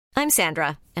I'm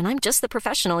Sandra, and I'm just the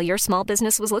professional your small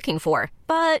business was looking for.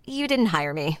 But you didn't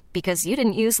hire me because you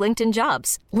didn't use LinkedIn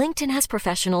Jobs. LinkedIn has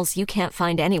professionals you can't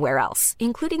find anywhere else,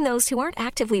 including those who aren't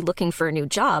actively looking for a new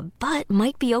job, but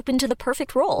might be open to the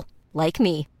perfect role, like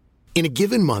me. In a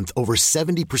given month, over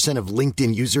 70% of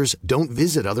LinkedIn users don't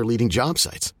visit other leading job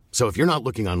sites. So if you're not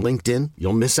looking on LinkedIn,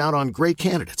 you'll miss out on great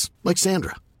candidates like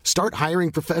Sandra. Start hiring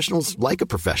professionals like a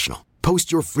professional.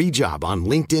 Post your free job on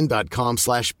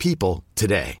linkedin.com/people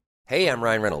today. Hey, I'm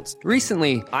Ryan Reynolds.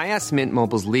 Recently, I asked Mint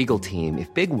Mobile's legal team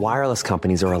if big wireless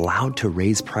companies are allowed to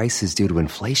raise prices due to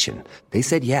inflation. They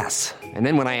said yes. And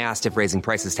then when I asked if raising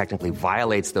prices technically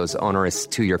violates those onerous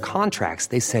two-year contracts,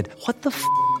 they said, "What the f***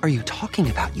 are you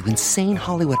talking about, you insane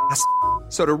Hollywood ass?"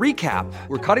 So to recap,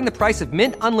 we're cutting the price of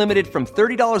Mint Unlimited from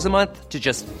 $30 a month to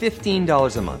just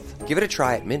 $15 a month. Give it a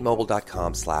try at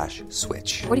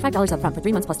mintmobile.com/switch. $45 up front for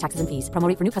 3 months plus taxes and fees. Promo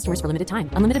rate for new customers for limited time.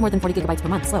 Unlimited more than 40 gigabytes per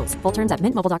month. Slows full terms at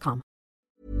mintmobile.com.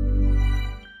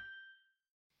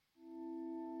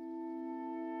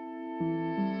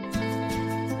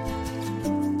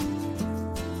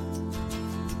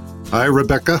 Hi,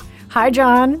 Rebecca. Hi,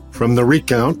 John. From The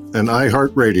Recount and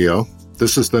iHeartRadio,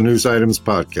 this is the News Items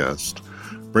Podcast,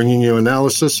 bringing you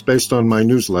analysis based on my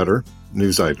newsletter,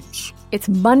 News Items. It's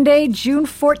Monday, June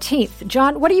 14th.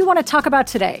 John, what do you want to talk about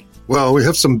today? Well, we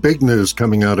have some big news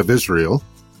coming out of Israel.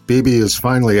 Bibi is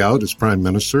finally out as prime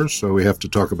minister, so we have to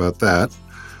talk about that.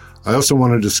 I also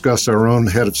want to discuss our own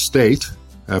head of state.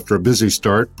 After a busy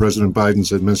start, President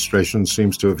Biden's administration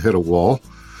seems to have hit a wall,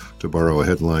 to borrow a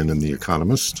headline in The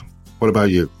Economist. What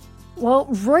about you? Well,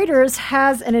 Reuters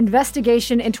has an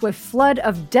investigation into a flood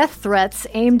of death threats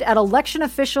aimed at election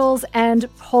officials and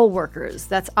poll workers.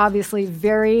 That's obviously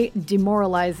very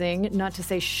demoralizing, not to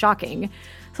say shocking.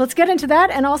 So let's get into that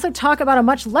and also talk about a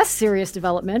much less serious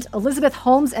development. Elizabeth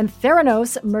Holmes and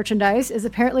Theranos merchandise is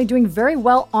apparently doing very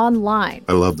well online.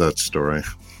 I love that story.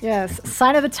 Yes,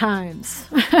 sign of the times.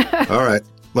 All right,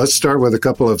 let's start with a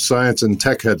couple of science and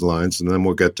tech headlines, and then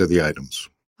we'll get to the items.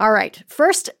 All right.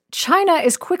 First, China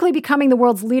is quickly becoming the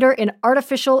world's leader in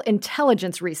artificial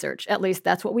intelligence research. At least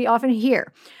that's what we often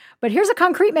hear. But here's a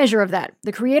concrete measure of that.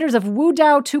 The creators of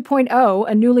WuDao 2.0,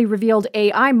 a newly revealed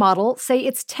AI model, say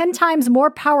it's 10 times more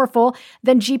powerful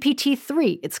than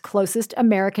GPT-3, its closest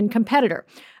American competitor.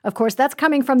 Of course, that's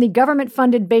coming from the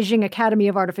government-funded Beijing Academy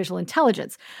of Artificial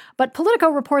Intelligence. But Politico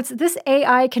reports this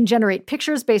AI can generate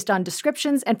pictures based on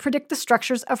descriptions and predict the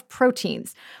structures of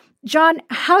proteins. John,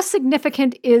 how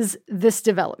significant is this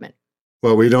development?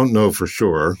 Well, we don't know for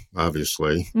sure,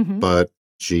 obviously, but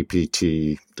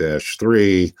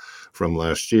GPT-3 from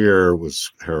last year was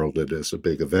heralded as a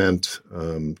big event.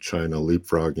 China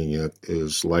leapfrogging it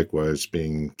is likewise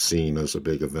being seen as a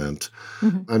big event.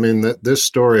 I mean, this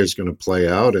story is going to play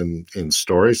out in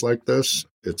stories like this.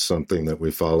 It's something that we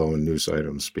follow in news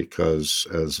items because,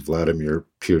 as Vladimir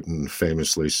Putin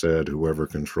famously said, whoever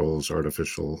controls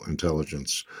artificial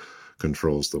intelligence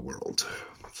controls the world.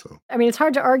 So, I mean, it's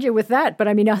hard to argue with that. But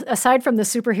I mean, aside from the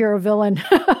superhero villain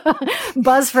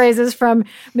buzz phrases from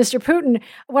Mr. Putin,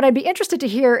 what I'd be interested to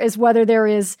hear is whether there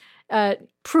is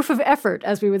proof of effort,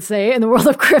 as we would say, in the world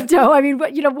of crypto. I mean,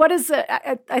 what is?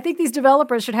 I think these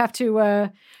developers should have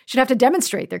to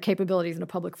demonstrate their capabilities in a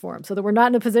public forum, so that we're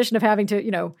not in a position of having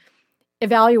to,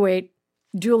 evaluate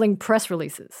dueling press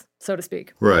releases, so to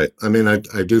speak. Right. I mean,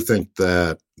 I do think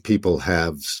that people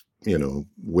have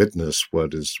witness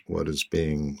what is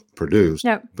being produced.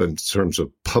 Yep. But in terms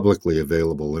of publicly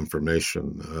available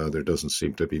information, there doesn't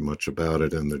seem to be much about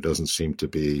it, and there doesn't seem to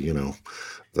be,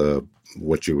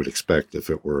 what you would expect if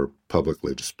it were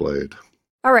publicly displayed.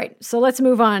 All right, so let's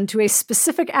move on to a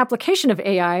specific application of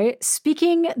AI,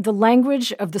 speaking the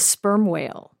language of the sperm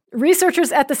whale.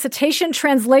 Researchers at the Cetacean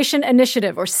Translation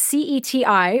Initiative, or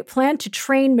CETI, plan to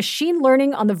train machine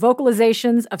learning on the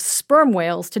vocalizations of sperm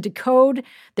whales to decode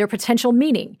their potential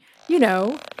meaning.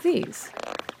 These.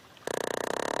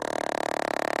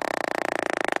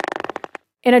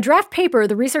 In a draft paper,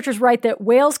 the researchers write that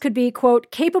whales could be, quote,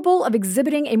 capable of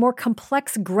exhibiting a more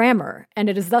complex grammar, and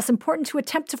it is thus important to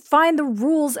attempt to find the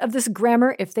rules of this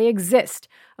grammar if they exist,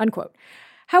 unquote.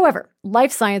 However,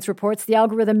 Life Science reports the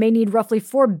algorithm may need roughly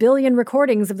 4 billion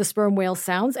recordings of the sperm whale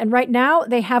sounds, and right now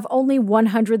they have only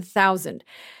 100,000.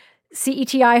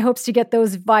 CETI hopes to get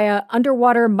those via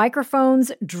underwater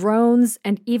microphones, drones,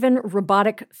 and even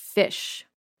robotic fish.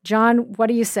 John, what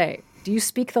do you say? Do you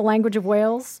speak the language of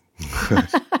whales?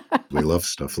 We love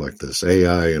stuff like this,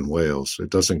 AI and whales. It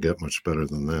doesn't get much better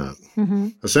than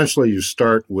that. Essentially, you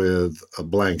start with a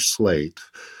blank slate,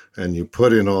 and you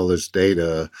put in all this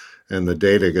data, and the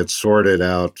data gets sorted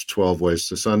out 12 ways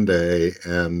to Sunday,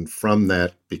 and from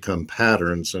that become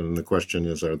patterns. And the question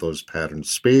is, are those patterns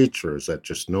speech, or is that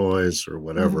just noise, or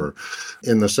whatever?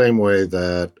 In the same way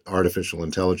that artificial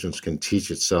intelligence can teach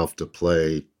itself to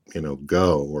play,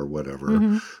 Go or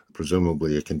whatever,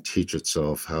 presumably it can teach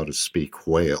itself how to speak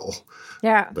whale.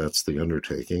 Yeah. That's the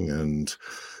undertaking, and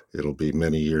it'll be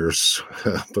many years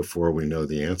before we know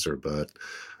the answer, but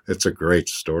it's a great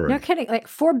story. No kidding. Like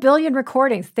 4 billion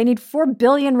recordings. They need 4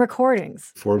 billion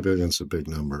recordings. 4 billion's a big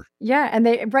number. Yeah,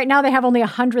 and right now they have only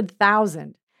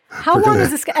 100,000. How long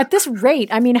is this, at this rate?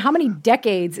 I mean, how many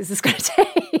decades is this going to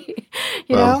take?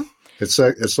 you know? It's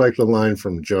like the line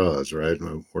from Jaws, right?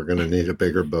 We're going to need a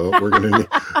bigger boat. We're going to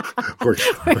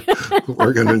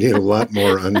need a lot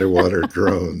more underwater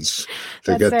drones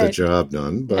to get the job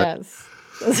done. But yes.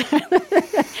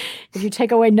 If you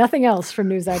take away nothing else from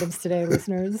news items today,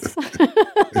 listeners,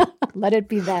 let it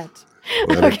be that.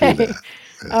 Let it be that.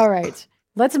 Yeah. All right.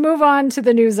 Let's move on to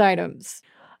the news items.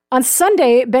 On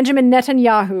Sunday, Benjamin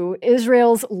Netanyahu,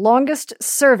 Israel's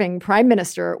longest-serving prime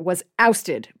minister, was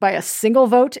ousted by a single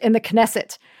vote in the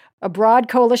Knesset. A broad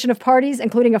coalition of parties,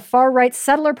 including a far-right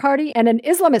settler party and an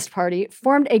Islamist party,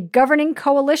 formed a governing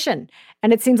coalition.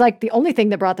 And it seems like the only thing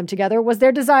that brought them together was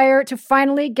their desire to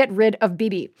finally get rid of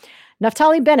Bibi.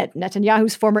 Naftali Bennett,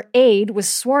 Netanyahu's former aide, was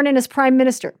sworn in as prime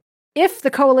minister. If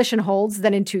the coalition holds,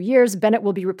 then in 2 years, Bennett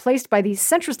will be replaced by the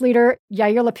centrist leader,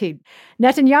 Yair Lapid.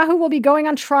 Netanyahu will be going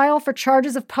on trial for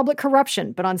charges of public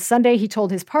corruption, but on Sunday he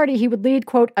told his party he would lead,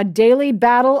 quote, a daily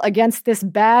battle against this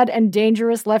bad and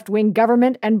dangerous left-wing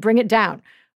government and bring it down.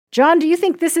 John, do you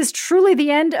think this is truly the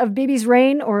end of Bibi's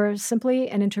reign or simply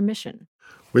an intermission?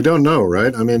 We don't know,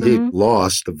 right? I mean, he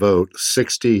lost the vote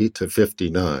 60 to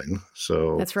 59.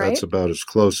 So that's about as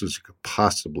close as it could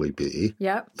possibly be.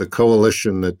 Yep. The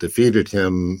coalition that defeated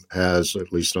him has,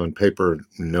 at least on paper,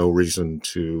 no reason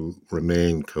to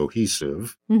remain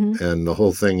cohesive. And the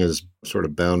whole thing is sort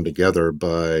of bound together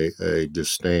by a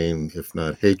disdain, if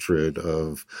not hatred,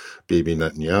 of Bibi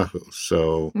Netanyahu.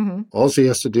 So all he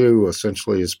has to do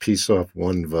essentially is piece off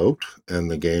one vote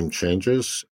and the game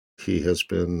changes. He has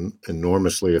been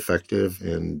enormously effective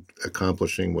in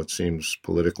accomplishing what seems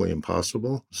politically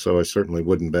impossible. So I certainly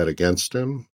wouldn't bet against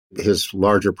him. His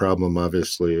larger problem,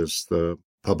 obviously, is the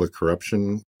public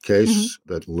corruption case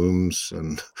that looms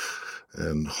and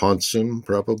haunts him,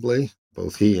 probably,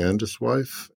 both he and his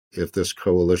wife. If this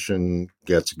coalition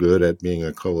gets good at being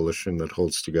a coalition that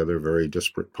holds together very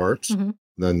disparate parts,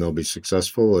 then they'll be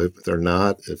successful. If they're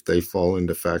not, if they fall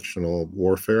into factional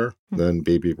warfare, then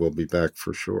Bibi will be back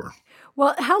for sure.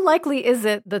 Well, how likely is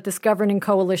it that this governing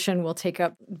coalition will take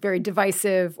up very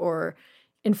divisive or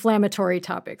inflammatory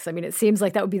topics? I mean, it seems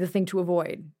like that would be the thing to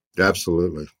avoid.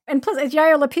 Absolutely. And plus,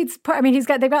 Yair Lapid's, I mean,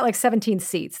 they've got like 17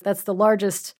 seats. That's the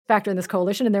largest factor in this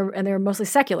coalition, and they're mostly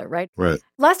secular, right? Right.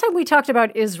 Last time we talked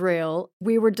about Israel,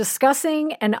 we were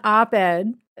discussing an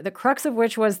op-ed, the crux of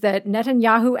which was that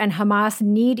Netanyahu and Hamas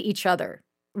need each other.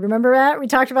 Remember that? We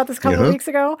talked about this a couple of weeks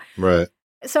ago. Right.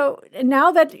 So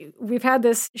now that we've had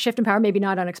this shift in power, maybe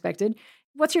not unexpected,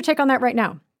 what's your take on that right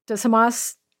now? Does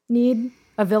Hamas need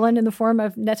a villain in the form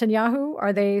of Netanyahu?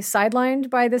 Are they sidelined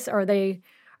by this? Are they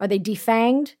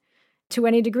defanged to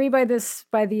any degree by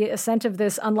the ascent of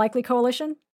this unlikely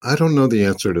coalition? I don't know the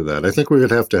answer to that. I think we would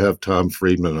have to have Tom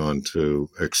Friedman on to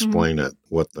explain it,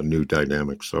 what the new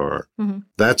dynamics are.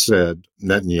 That said,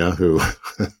 Netanyahu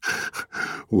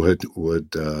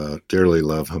would dearly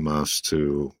love Hamas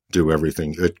to do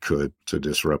everything it could to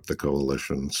disrupt the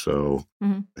coalition. So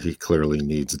he clearly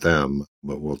needs them,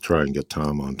 but we'll try and get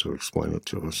Tom on to explain it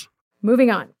to us. Moving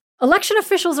on. Election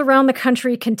officials around the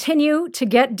country continue to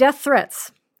get death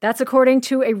threats. That's according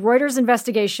to a Reuters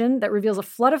investigation that reveals a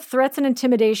flood of threats and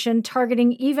intimidation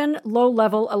targeting even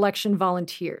low-level election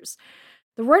volunteers.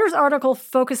 The Reuters article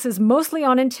focuses mostly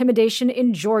on intimidation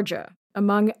in Georgia.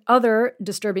 Among other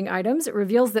disturbing items, it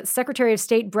reveals that Secretary of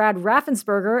State Brad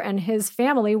Raffensperger and his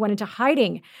family went into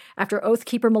hiding after Oath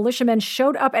Keeper militiamen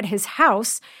showed up at his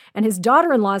house, and his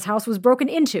daughter-in-law's house was broken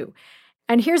into.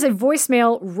 And here's a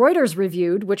voicemail Reuters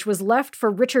reviewed, which was left for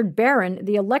Richard Barron,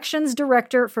 the elections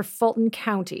director for Fulton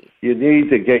County. You need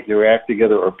to get your act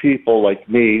together, or people like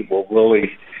me will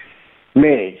really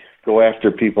go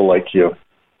after people like you.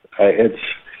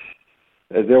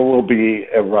 There will be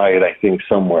a riot, I think,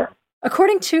 somewhere.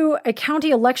 According to a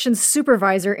county elections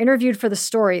supervisor interviewed for the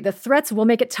story, the threats will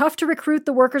make it tough to recruit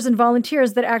the workers and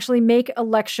volunteers that actually make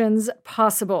elections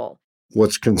possible.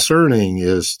 What's concerning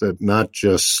is that not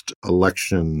just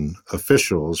election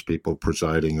officials, people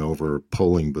presiding over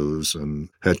polling booths and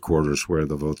headquarters where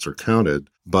the votes are counted,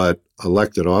 but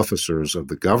elected officers of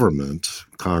the government,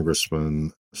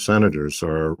 congressmen, senators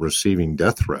are receiving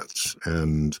death threats,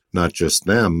 and not just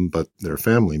them, but their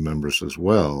family members as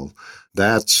well.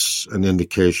 That's an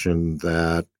indication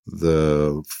that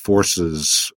the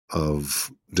forces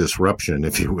of disruption,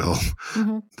 if you will,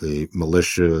 the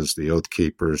militias, the Oath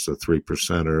Keepers, the Three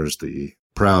Percenters, the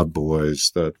Proud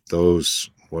Boys, that those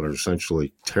what are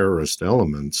essentially terrorist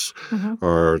elements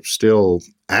are still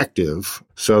active.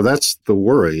 So that's the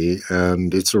worry,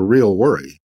 and it's a real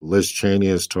worry. Liz Cheney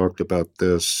has talked about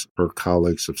this. Her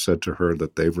colleagues have said to her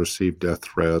that they've received death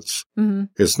threats.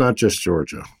 It's not just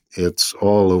Georgia. It's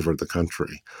all over the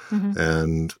country.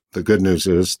 And the good news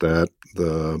is that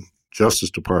the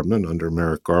Justice Department under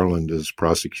Merrick Garland is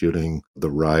prosecuting the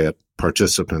riot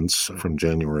participants from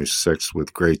January 6th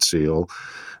with great zeal.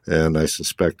 And I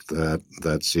suspect that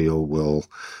that zeal will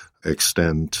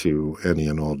extend to any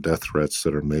and all death threats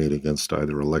that are made against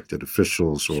either elected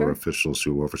officials or officials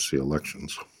who oversee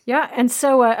elections. Yeah. And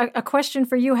so a question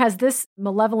for you, has this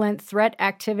malevolent threat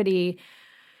activity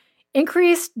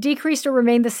increased, decreased, or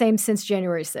remained the same since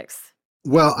January 6th?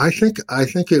 Well, I think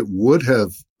it would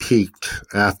have peaked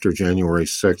after January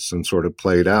 6th and sort of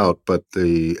played out, but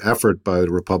the effort by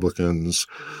the Republicans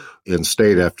in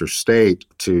state after state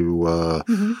to,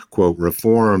 quote,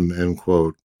 reform, end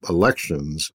quote,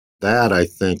 elections, that I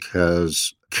think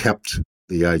has kept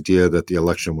the idea that the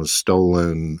election was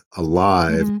stolen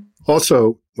alive.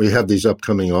 Also, we have these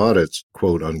upcoming audits,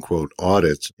 quote unquote,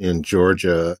 audits in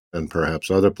Georgia and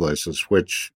perhaps other places,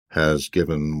 which has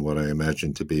given what I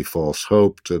imagine to be false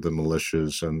hope to the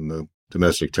militias and the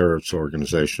domestic terrorist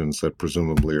organizations that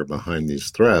presumably are behind these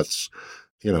threats.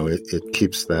 You know, it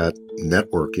keeps that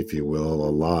network, if you will,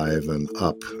 alive and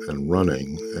up and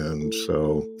running. And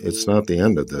so it's not the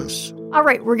end of this. All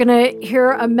right, we're going to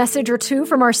hear a message or two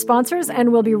from our sponsors,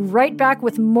 and we'll be right back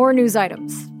with more news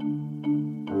items.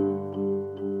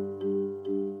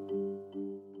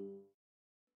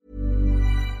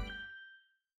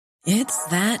 It's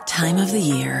that time of the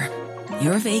year.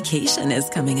 Your vacation is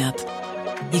coming up.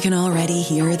 You can already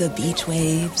hear the beach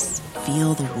waves,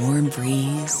 feel the warm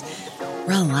breeze,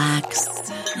 relax,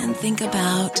 and think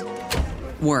about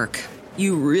work.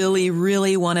 You really,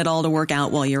 really want it all to work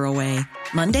out while you're away.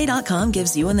 Monday.com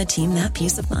gives you and the team that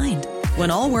peace of mind.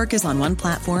 When all work is on one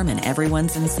platform and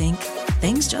everyone's in sync,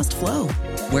 things just flow.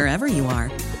 Wherever you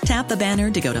are, tap the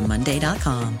banner to go to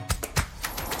Monday.com.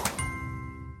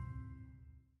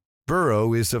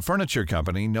 Burrow is a furniture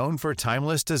company known for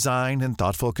timeless design and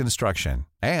thoughtful construction,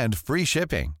 and free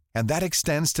shipping, and that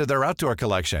extends to their outdoor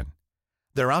collection.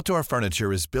 Their outdoor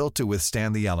furniture is built to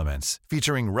withstand the elements,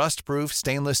 featuring rust-proof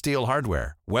stainless steel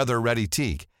hardware, weather-ready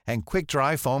teak, and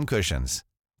quick-dry foam cushions.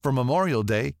 For Memorial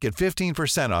Day, get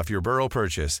 15% off your Burrow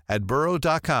purchase at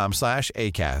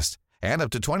burrow.com/ACAST, and up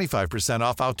to 25%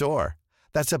 off outdoor.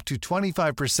 That's up to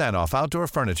 25% off outdoor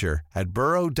furniture at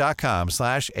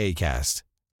burrow.com/ACAST.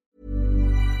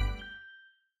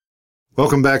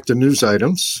 Welcome back to News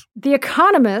Items. The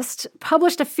Economist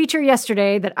published a feature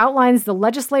yesterday that outlines the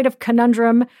legislative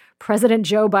conundrum President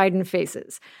Joe Biden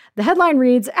faces. The headline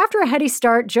reads, after a heady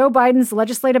start, Joe Biden's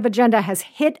legislative agenda has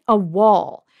hit a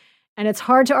wall. And it's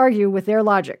hard to argue with their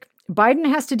logic. Biden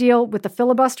has to deal with the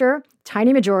filibuster,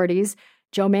 tiny majorities,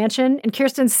 Joe Manchin and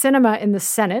Kyrsten Sinema in the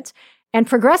Senate, and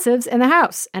progressives in the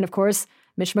House, and of course,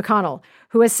 Mitch McConnell,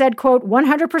 who has said, quote,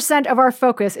 100% of our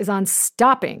focus is on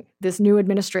stopping this new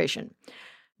administration.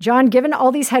 John, given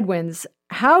all these headwinds,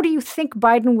 how do you think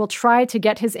Biden will try to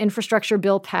get his infrastructure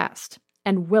bill passed?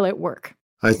 And will it work?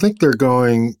 I think they're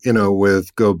going,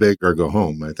 with go big or go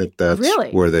home. I think that's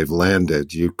where they've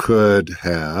landed. You could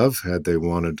have, had they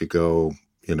wanted to go,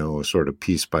 a sort of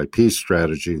piece by piece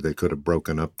strategy, they could have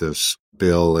broken up this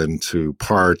bill into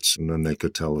parts, and then they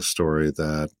could tell a story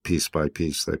that piece by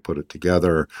piece they put it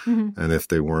together. And if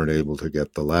they weren't able to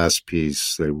get the last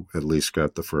piece, they at least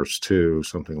got the first two,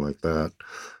 something like that.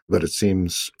 But it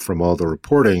seems from all the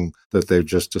reporting that they've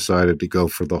just decided to go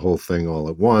for the whole thing all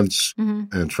at once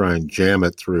and try and jam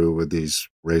it through with these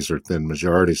razor-thin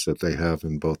majorities that they have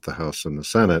in both the House and the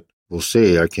Senate. We'll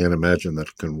see. I can't imagine that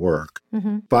it can work.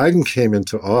 Biden came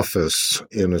into office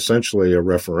in essentially a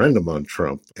referendum on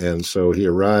Trump. And so he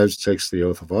arrives, takes the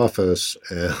oath of office,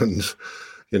 and,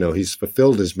 he's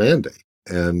fulfilled his mandate.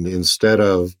 And instead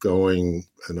of going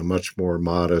in a much more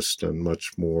modest and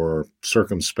much more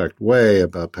circumspect way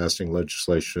about passing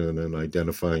legislation and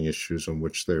identifying issues on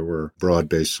which there were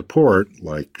broad-based support,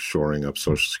 like shoring up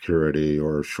Social Security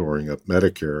or shoring up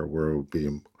Medicare, where it would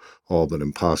be all but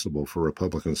impossible for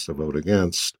Republicans to vote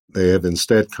against. They have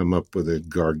instead come up with a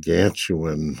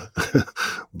gargantuan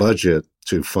budget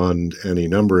to fund any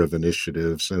number of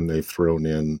initiatives, and they've thrown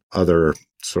in other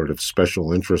sort of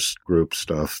special interest group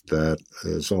stuff that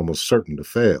is almost certain to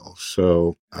fail.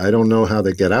 So I don't know how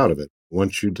they get out of it.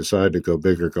 Once you decide to go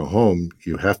big or go home,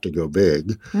 you have to go big.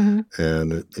 Mm-hmm.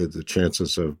 And the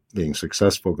chances of being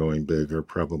successful going big are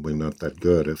probably not that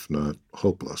good, if not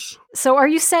hopeless. So are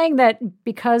you saying that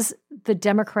because the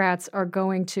Democrats are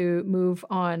going to move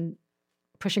on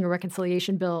pushing a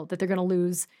reconciliation bill, that they're going to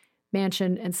lose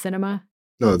Manchin and Sinema?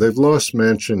 No, they've lost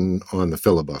Manchin on the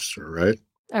filibuster, right?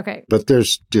 Okay. But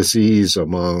there's disease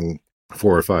among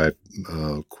 4 or 5,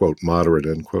 quote, moderate,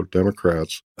 end quote,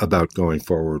 Democrats about going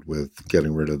forward with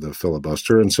getting rid of the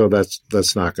filibuster. And so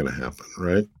that's not going to happen,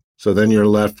 right? So then you're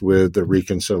left with the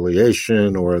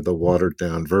reconciliation or the watered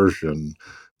down version.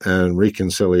 And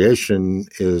reconciliation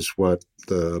is what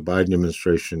the Biden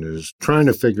administration is trying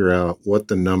to figure out what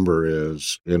the number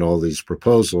is in all these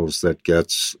proposals that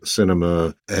gets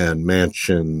Sinema and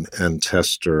Manchin and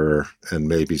Tester and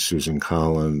maybe Susan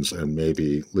Collins and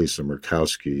maybe Lisa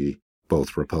Murkowski,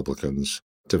 both Republicans,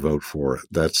 to vote for it.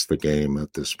 That's the game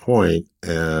at this point.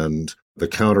 And the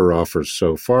counteroffers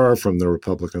so far from the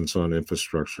Republicans on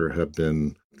infrastructure have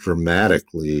been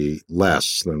dramatically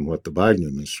less than what the Biden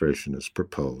administration has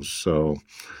proposed. So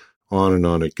on and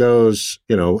on it goes.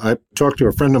 You know, I talked to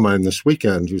a friend of mine this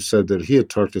weekend who said that he had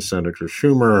talked to Senator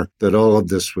Schumer, that all of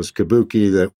this was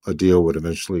kabuki, that a deal would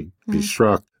eventually be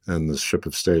struck and the ship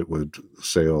of state would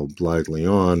sail blithely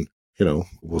on. You know,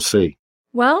 we'll see.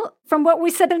 Well, from what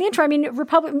we said in the intro, I mean, Mitch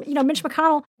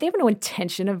McConnell, they have no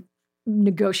intention of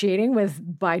negotiating with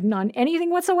Biden on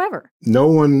anything whatsoever. No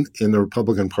one in the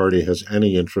Republican Party has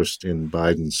any interest in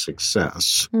Biden's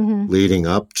success leading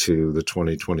up to the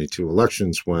 2022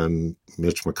 elections, when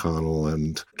Mitch McConnell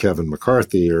and Kevin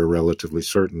McCarthy are relatively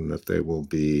certain that they will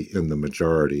be in the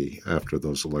majority after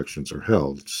those elections are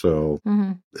held. So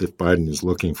if Biden is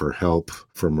looking for help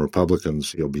from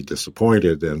Republicans, he'll be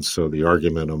disappointed. And so the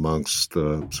argument amongst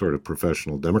the sort of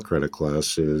professional Democratic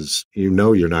class is, you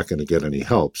know, you're not going to get any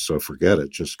help. So forget it.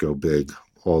 Just go big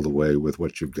all the way with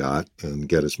what you've got and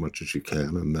get as much as you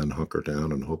can and then hunker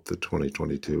down and hope that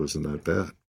 2022 isn't that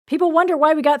bad. People wonder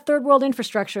why we got third world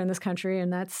infrastructure in this country.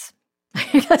 And that's,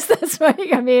 I guess that's why,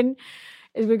 I mean,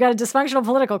 we've got a dysfunctional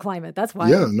political climate. That's why.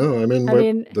 Yeah, no, I mean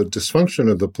the dysfunction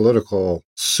of the political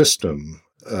system,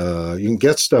 you can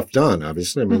get stuff done,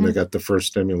 obviously. I mean, they got the first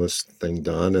stimulus thing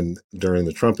done. And during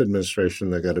the Trump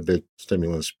administration, they got a big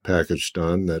stimulus package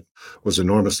done that was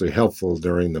enormously helpful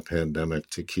during the pandemic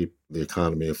to keep the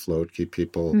economy afloat, keep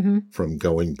people from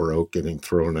going broke, getting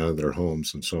thrown out of their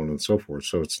homes, and so on and so forth.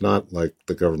 So it's not like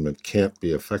the government can't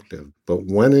be effective. But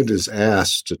when it is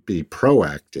asked to be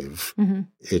proactive,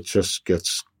 it just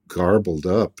gets garbled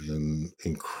up in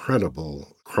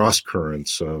incredible cross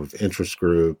currents of interest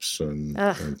groups and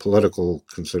political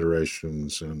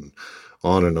considerations, and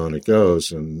on it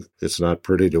goes. And it's not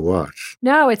pretty to watch.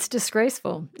 No, it's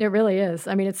disgraceful. It really is.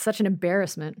 I mean, it's such an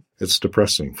embarrassment. It's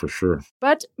depressing for sure.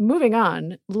 But moving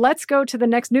on, let's go to the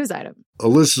next news item.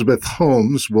 Elizabeth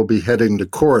Holmes will be heading to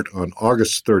court on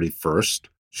August 31st.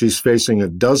 She's facing a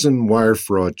dozen wire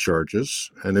fraud charges,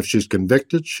 and if she's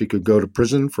convicted, she could go to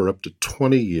prison for up to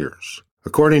 20 years.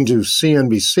 According to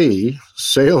CNBC,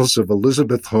 sales of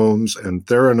Elizabeth Holmes and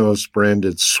Theranos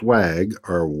branded swag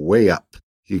are way up.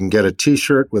 You can get a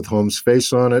T-shirt with Holmes'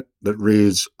 face on it that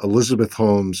reads, "Elizabeth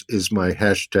Holmes is my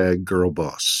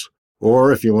 #girlboss."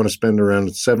 Or if you want to spend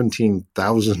around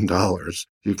 $17,000,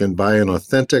 you can buy an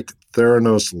authentic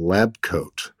Theranos lab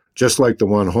coat, just like the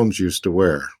one Holmes used to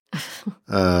wear.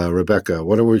 Rebecca,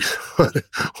 what are we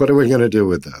going to do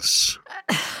with this?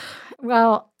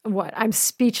 Well, what? I'm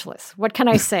speechless. What can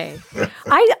I say?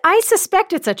 I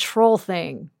suspect it's a troll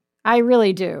thing. I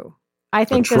really do. I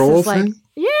think this is like, thing?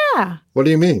 Yeah. What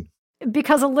do you mean?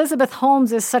 Because Elizabeth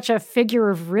Holmes is such a figure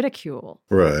of ridicule.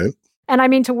 Right. And I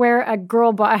mean, to wear a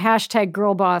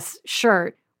 #girlboss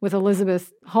shirt with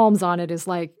Elizabeth Holmes on it is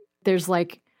like, there's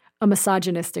like a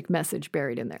misogynistic message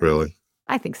buried in there. Really?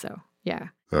 I think so. Yeah.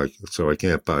 So I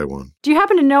can't buy one. Do you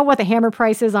happen to know what the hammer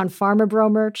price is on Pharma Bro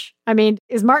merch? I mean,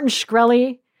 is Martin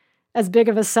Shkreli as big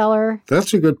of a seller?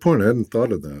 That's a good point. I hadn't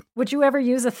thought of that. Would you ever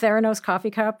use a Theranos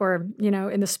coffee cup, or, you know,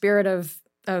 in the spirit of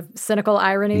cynical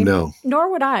irony? No.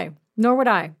 Nor would I.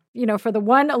 You know, for the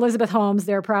one Elizabeth Holmes,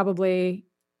 there are probably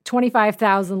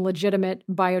 25,000 legitimate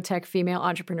biotech female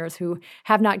entrepreneurs who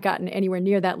have not gotten anywhere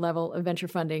near that level of venture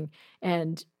funding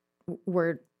and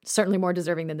were certainly more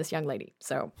deserving than this young lady.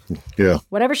 So yeah,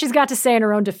 whatever she's got to say in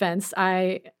her own defense,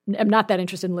 I am not that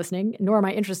interested in listening, nor am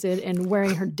I interested in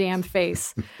wearing her damn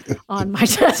face on my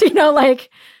chest.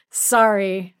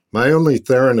 Sorry. My only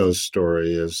Theranos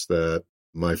story is that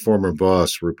my former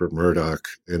boss, Rupert Murdoch,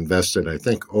 invested, I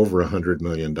think, over $100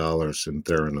 million in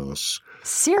Theranos.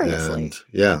 Seriously? And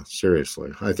yeah,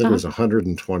 seriously. I think it was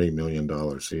 $120 million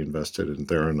he invested in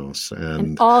Theranos.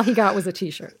 And all he got was a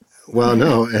T-shirt. Well,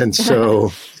 no. And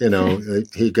so,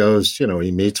 he goes,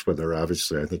 he meets with her,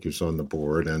 obviously. I think he was on the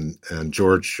board. And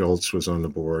George Shultz was on the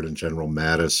board, and General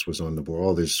Mattis was on the board.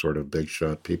 All these sort of big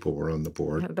shot people were on the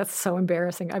board. That's so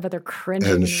embarrassing. I bet they're cringing.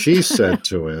 And she said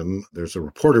to him, there's a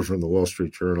reporter from the Wall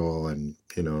Street Journal, and,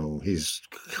 he's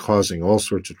causing all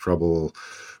sorts of trouble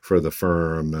for the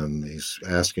firm, and he's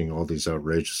asking all these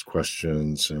outrageous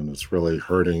questions, and it's really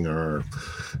hurting our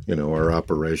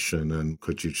operation, and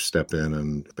could you step in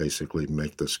and basically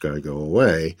make this guy go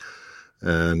away?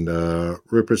 And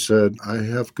Rupert said, I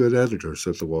have good editors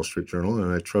at the Wall Street Journal,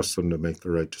 and I trust them to make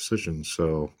the right decision.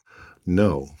 So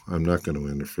no, I'm not going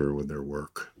to interfere with their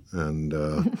work. And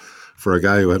for a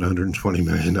guy who had $120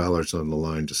 million on the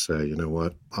line to say, you know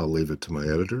what, I'll leave it to my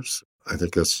editors, I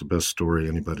think that's the best story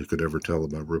anybody could ever tell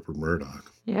about Rupert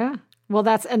Murdoch. Yeah. Well,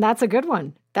 that's a good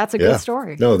one. That's a good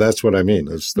story. No, that's what I mean.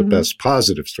 It's the best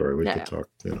positive story. We could talk,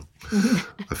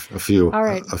 a few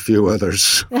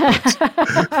others.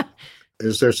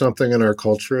 Is there something in our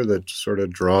culture that sort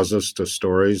of draws us to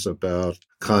stories about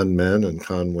con men and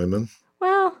con women?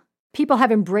 Well, people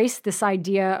have embraced this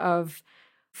idea of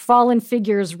fallen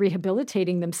figures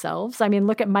rehabilitating themselves. I mean,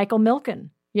 look at Michael Milken.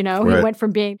 He went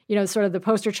from being, sort of the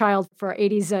poster child for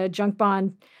 80s junk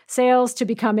bond sales to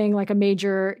becoming like a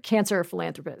major cancer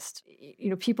philanthropist.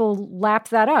 People lap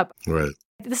that up. Right.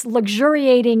 This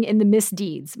luxuriating in the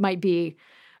misdeeds might be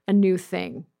a new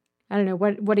thing. I don't know.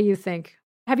 What do you think?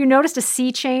 Have you noticed a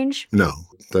sea change? No.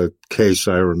 The case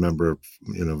I remember,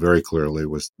 very clearly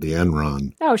was the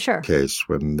Enron case,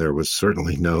 when there was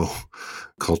certainly no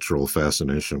cultural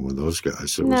fascination with those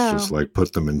guys. It was just like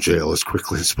put them in jail as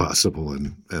quickly as possible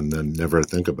and then never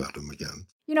think about them again.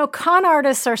 Con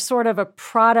artists are sort of a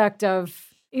product of,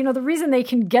 the reason they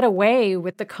can get away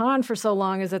with the con for so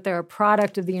long is that they're a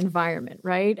product of the environment,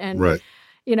 right? And, right.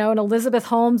 And Elizabeth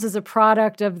Holmes is a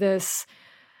product of this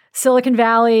Silicon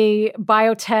Valley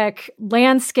biotech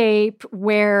landscape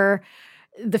where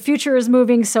the future is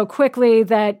moving so quickly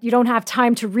that you don't have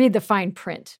time to read the fine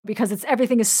print because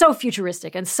everything is so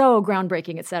futuristic and so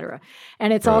groundbreaking, et cetera.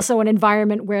 And it's also an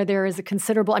environment where there is a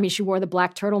considerable, she wore the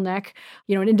black turtleneck.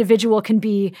 An individual can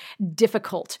be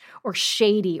difficult or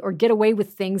shady or get away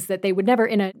with things that they would never,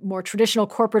 in a more traditional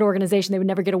corporate organization, they would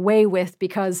never get away with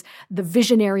because the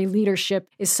visionary leadership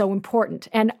is so important.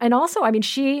 And also,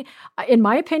 she, in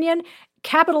my opinion,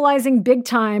 capitalizing big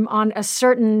time on a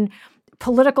certain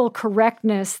political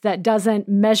correctness that doesn't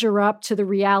measure up to the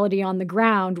reality on the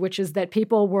ground, which is that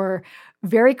people were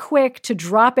very quick to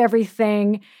drop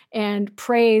everything and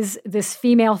praise this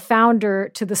female founder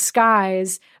to the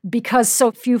skies because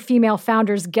so few female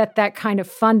founders get that kind of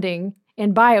funding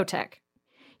in biotech.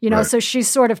 So she's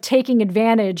sort of taking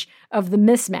advantage of the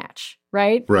mismatch,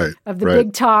 right? Right. Of the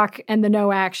big talk and the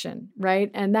no action, right?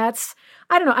 And that's,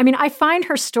 I don't know. I find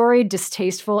her story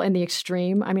distasteful in the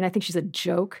extreme. I think she's a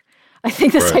joke. I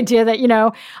think this idea that,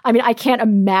 I can't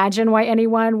imagine why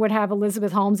anyone would have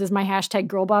Elizabeth Holmes as my hashtag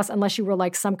girl boss unless you were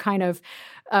like some kind of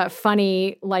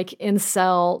funny, like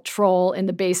incel troll in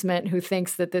the basement who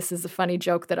thinks that this is a funny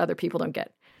joke that other people don't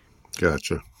get.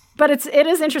 Gotcha. But it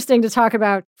is interesting to talk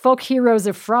about folk heroes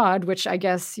of fraud, which I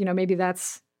guess, maybe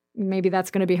that's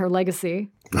going to be her legacy.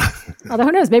 Although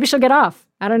who knows? Maybe she'll get off.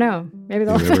 I don't know. Maybe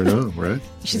they'll. You never know, right?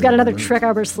 She's got another trick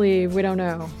up her sleeve. We don't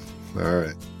know. All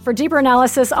right. For deeper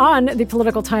analysis on the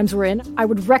political times we're in, I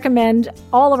would recommend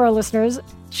all of our listeners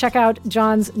check out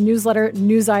John's newsletter,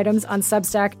 News Items, on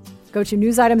Substack. Go to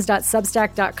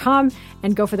newsitems.substack.com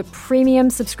and go for the premium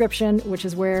subscription, which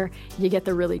is where you get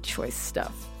the really choice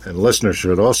stuff. And listeners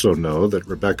should also know that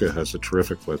Rebecca has a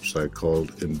terrific website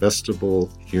called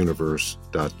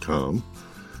investableuniverse.com.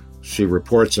 She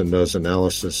reports and does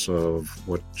analysis of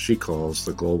what she calls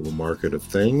the global market of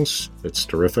things. It's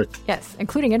terrific. Yes,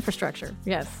 including infrastructure.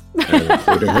 Yes. And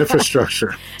including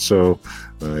infrastructure. So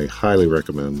I highly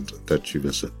recommend that you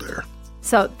visit there.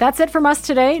 So that's it from us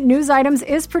today. News Items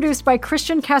is produced by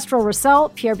Christian Castro-Russell,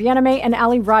 Pierre Bienaimé, and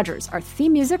Ali Rogers. Our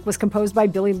theme music was composed by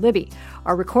Billy Libby.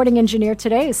 Our recording engineer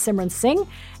today is Simran Singh.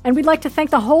 And we'd like to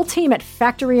thank the whole team at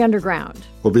Factory Underground.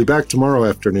 We'll be back tomorrow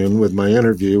afternoon with my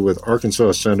interview with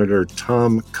Arkansas Senator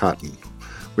Tom Cotton.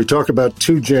 We talk about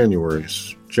 2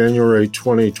 Januaries, January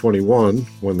 2021,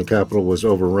 when the Capitol was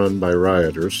overrun by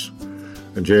rioters,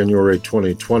 and January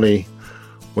 2020,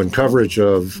 when coverage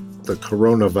of the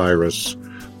coronavirus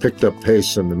picked up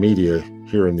pace in the media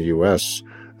here in the U.S.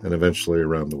 and eventually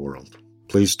around the world.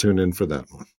 Please tune in for that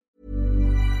one.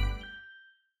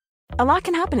 A lot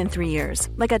can happen in 3 years,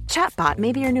 like a chatbot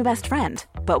may be your new best friend.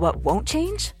 But what won't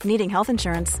change? Needing health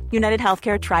insurance. United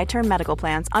Healthcare Tri-Term Medical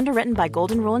Plans, underwritten by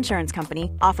Golden Rule Insurance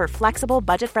Company, offer flexible,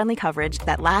 budget-friendly coverage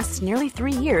that lasts nearly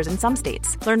 3 years in some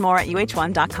states. Learn more at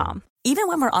uh1.com. Even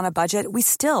when we're on a budget, we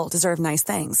still deserve nice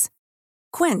things.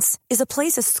 Quince is a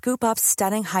place to scoop up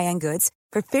stunning high-end goods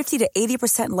for 50 to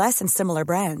 80% less than similar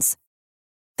brands.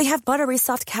 They have buttery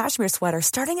soft cashmere sweaters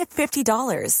starting at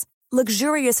 $50,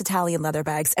 luxurious Italian leather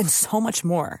bags, and so much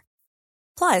more.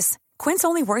 Plus, Quince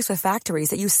only works with factories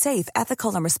that use safe,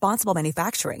 ethical, and responsible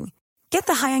manufacturing. Get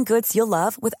the high-end goods you'll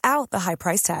love without the high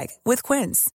price tag with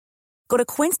Quince. Go to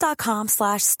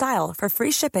quince.com/style for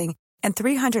free shipping and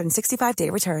 365-day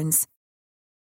returns.